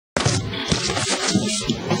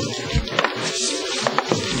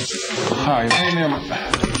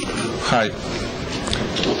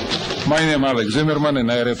My name is Alex Zimmerman,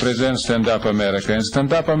 and I represent StandUP-America. And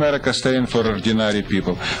StandUP-America stands for ordinary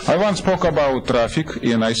people. I once spoke about traffic,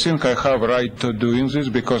 and I think I have right to doing this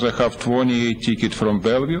because I have 28 tickets from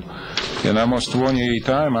Bellevue, and almost 28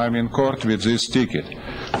 times I'm in court with this ticket.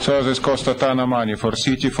 So this costs a ton of money for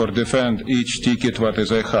city for defend each ticket what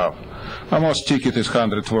is I have. Almost ticket is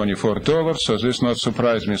 $124, so this not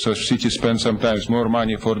surprise me. So city spends sometimes more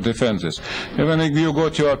money for defenses. Even if you go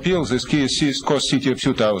to appeal, this case cost city a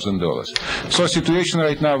few $1,000s. So situation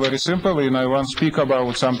right now very simple, and I want to speak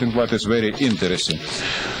about something what is very interesting.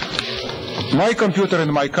 My computer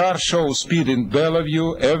in my car shows speed in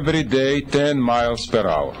Bellevue every day 10 miles per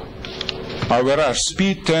hour. Average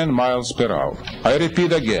speed 10 miles per hour. I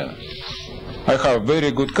repeat again. I have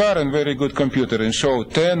very good car and very good computer and show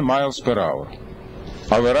 10 miles per hour.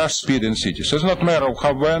 Average speed in city. So it's not matter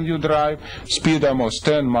how when you drive, speed almost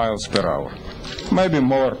 10 miles per hour. Maybe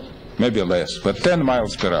more, maybe less, but 10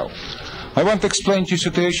 miles per hour. I want to explain to you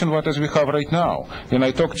situation what as we have right now. And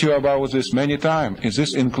I talked to you about this many times. Is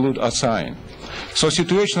this include a sign? So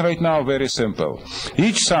situation right now very simple.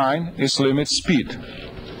 Each sign is limit speed.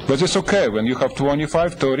 But it's okay when you have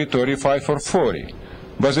 25, 30, 35, or 40.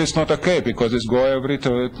 But it's not okay because it's go every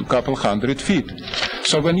couple hundred feet.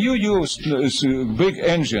 So when you use this big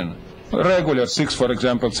engine, regular 6, for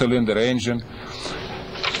example, cylinder engine,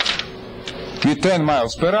 with 10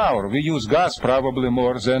 miles per hour, we use gas probably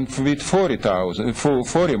more than with 40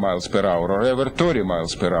 miles per hour or ever 30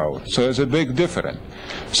 miles per hour. So there's a big difference.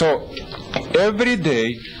 So every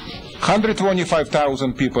day,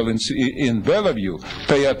 125,000 people in Bellevue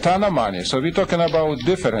pay a ton of money. So we're talking about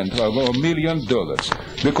different, about $1 million,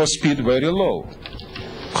 because speed very low.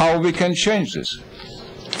 How we can change this?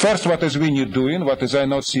 First, what is we need doing, what is I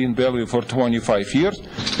not see in Bellevue for 25 years,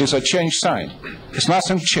 is a change sign. It's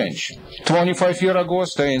nothing changed. 25 years ago,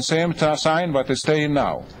 stay in same sign, but it's staying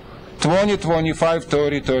now. 20, 25,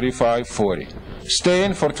 30, 35, 40.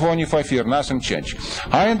 Staying for 25 years, nothing changed.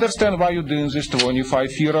 I understand why you're doing this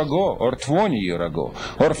 25 years ago, or 20 years ago,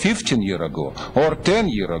 or 15 years ago, or 10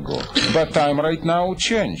 years ago. But time right now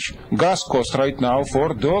change. Gas cost right now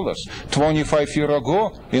 $4. 25 years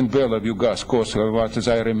ago, in Bellevue, gas cost, what as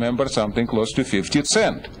I remember, something close to 50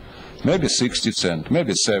 cents. Maybe 60 cents,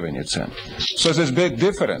 maybe 70 cents. So there's big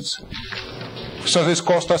difference. So this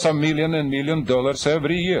costs us $1 million and $1 million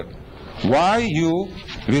every year. Why you,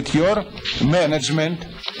 with your management,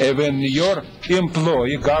 even your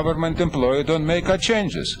employee, government employee, don't make a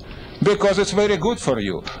changes? Because it's very good for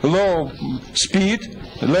you. Low speed,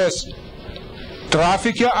 less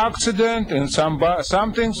traffic accident, and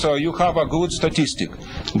something, so you have a good statistic.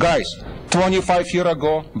 Guys, 25 years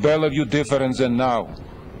ago, Bellevue different than now.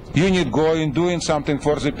 You need go in doing something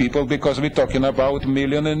for the people because we're talking about $1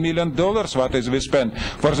 million and $1 million what is we spend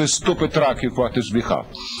for this stupid traffic what is we have.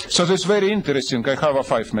 So this is very interesting. I have a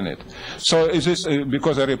 5 minutes. So is this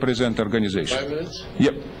because I represent organization? 5 minutes?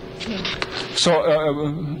 Yep.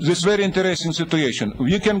 So this very interesting situation.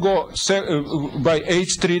 You can go by 8th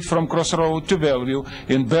Street from Crossroad to Bellevue,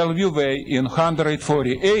 in Bellevue Way in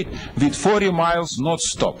 148 with 40 miles not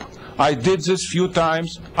stop. I did this few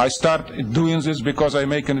times. I start doing this because I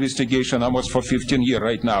make investigation almost for 15 years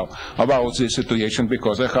right now about this situation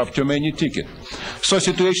because I have too many tickets. So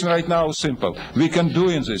situation right now is simple. We can do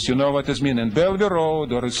in this, you know what it means, in Bellevue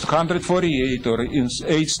Road or it's 148 or in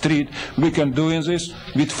 8th Street, we can do in this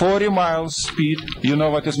with 40 miles speed, you know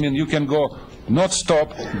what it means, you can go not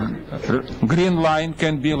stop. Green line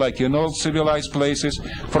can be like in all civilized places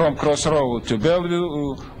from Crossroad to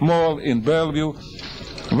Bellevue Mall in Bellevue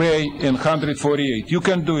Way in 148. You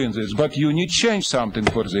can do in this, but you need change something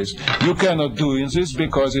for this. You cannot do in this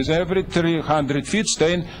because it's every 300 feet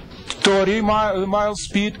staying 30 miles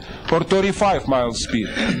speed or 35 miles speed.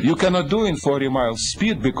 You cannot do in 40 miles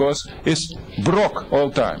speed because it's broke all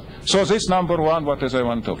time. So this number one, what is I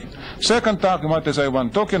want talking. Second talk, what is I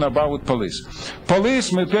want talking about police.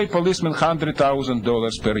 Police, we pay policemen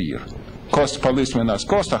 $100,000 per year. Cost policemen us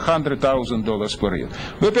cost $100,000 per year.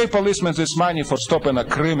 We pay policemen this money for stopping a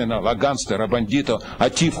criminal, a gangster, a bandito, a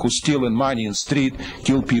thief who's stealing money in street,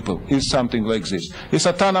 kill people. It's something like this. It's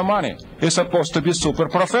a ton of money. It's supposed to be super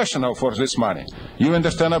professional for this money. You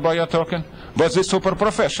understand about your talking? But this super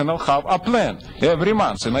professional have a plan every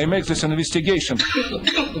month, and I make this investigation.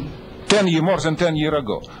 10 years, more than 10 years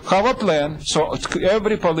ago. Have a plan, so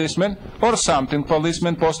every policeman or something,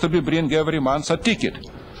 policeman supposed to be bring every month a ticket.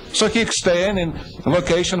 So he staying in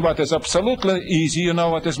location what is absolutely easy, you know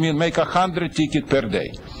what it means, make 100 tickets per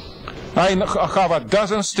day. I have a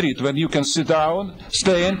dozen streets where you can sit down,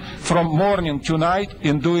 staying from morning to night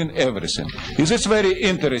in doing everything. It's very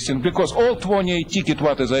interesting because all 28 tickets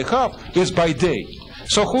what I have is by day.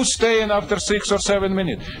 So who's staying after 6 or 7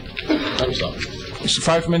 minutes? Time's up. It's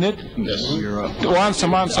 5 minutes? Yes. You're up. One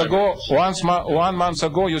month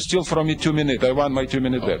ago, you steal from me 2 minutes. I want my 2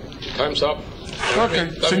 minutes back. Time's up. Okay,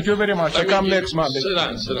 thank you very much. I come next Monday. Sit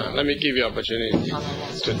down. Let me give you an opportunity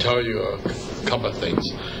to tell you a couple of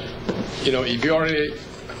things. You know, if you already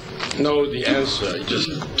know the answer, you just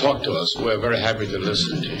talk to us. We're very happy to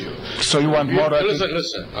listen to you. So you want more? Listen.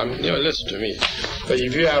 Listen to me. But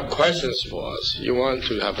if you have questions for us, you want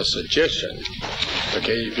to have a suggestion,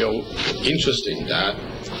 okay, if you're interested in that,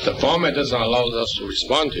 the format doesn't allow us to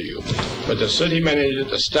respond to you. But the city manager,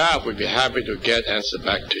 the staff would be happy to get answer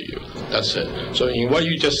back to you. That's it. So in what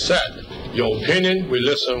you just said, your opinion, we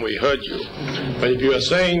listen, we heard you. But if you are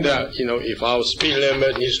saying that, you know, if our speed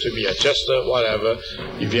limit needs to be adjusted, whatever,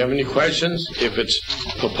 if you have any questions, if it's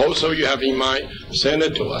proposal you have in mind, send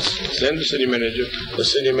it to us. Send the city manager. The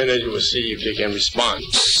city manager will see if they can respond.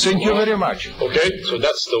 Thank you very much. Okay? So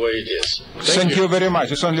that's the way it is. Thank you very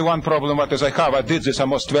much. It's only one problem what is I have. I did this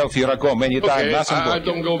almost 12 years ago, many times. Nothing I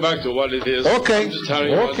don't go back to what it is. Okay. I'm just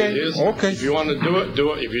telling you what it is. Okay. If you want to do it,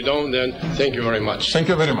 do it. If you don't, then thank you very much. Thank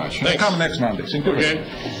you very much. Thanks. Come next Monday. Thank you. Okay.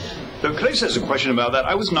 So could I just ask a question about that?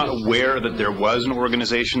 I was not aware that there was an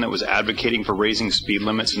organization that was advocating for raising speed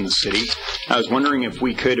limits in the city. I was wondering if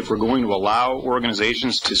we're going to allow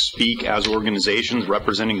organizations to speak as organizations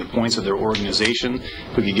representing the points of their organization,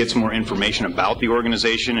 if we could get some more information about the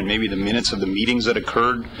organization and maybe the minutes of the meetings that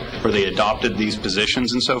occurred where they adopted these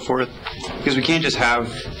positions and so forth. Because we can't just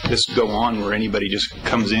have this go on where anybody just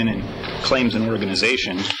comes in and claims an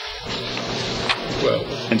organization. Well,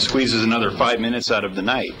 and squeezes another 5 minutes out of the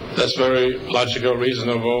night. That's very logical,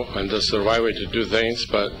 reasonable, and that's the right way to do things,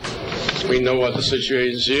 but we know what the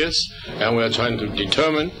situation is, and we're trying to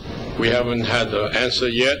determine. We haven't had the answer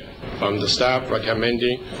yet from the staff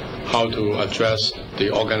recommending how to address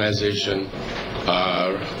the organization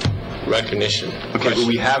recognition. Okay, but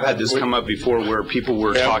we have had this come up before where people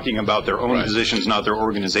were talking about their own positions, not their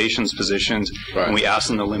organization's positions, and we asked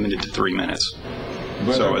them to limit it to 3 minutes.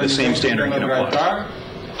 So the same standard can apply.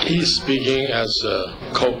 He's speaking as a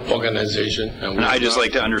co-organization. And I'd just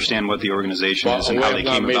like to understand what the organization is and how they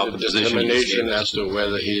came about the position. Determination as to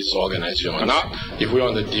whether he's organizing or not. If we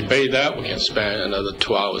want to debate that, we can spend another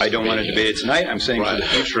 2 hours. I don't want to debate it tonight. I'm saying for the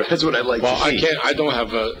future. That's what I'd like to see. I don't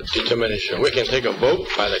have a determination. We can take a vote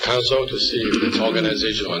by the council to see if it's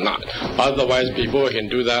organization or not. Otherwise, before we can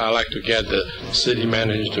do that, I'd like to get the city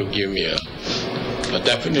manager to give me a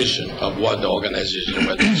definition of what the organization,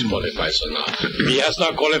 whether it qualifies or not. If he has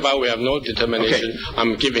not qualified, we have no determination. Okay.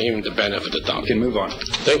 I'm giving him the benefit of the doubt. We can move on.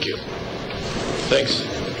 Thank you. Thanks.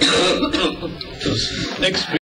 Next.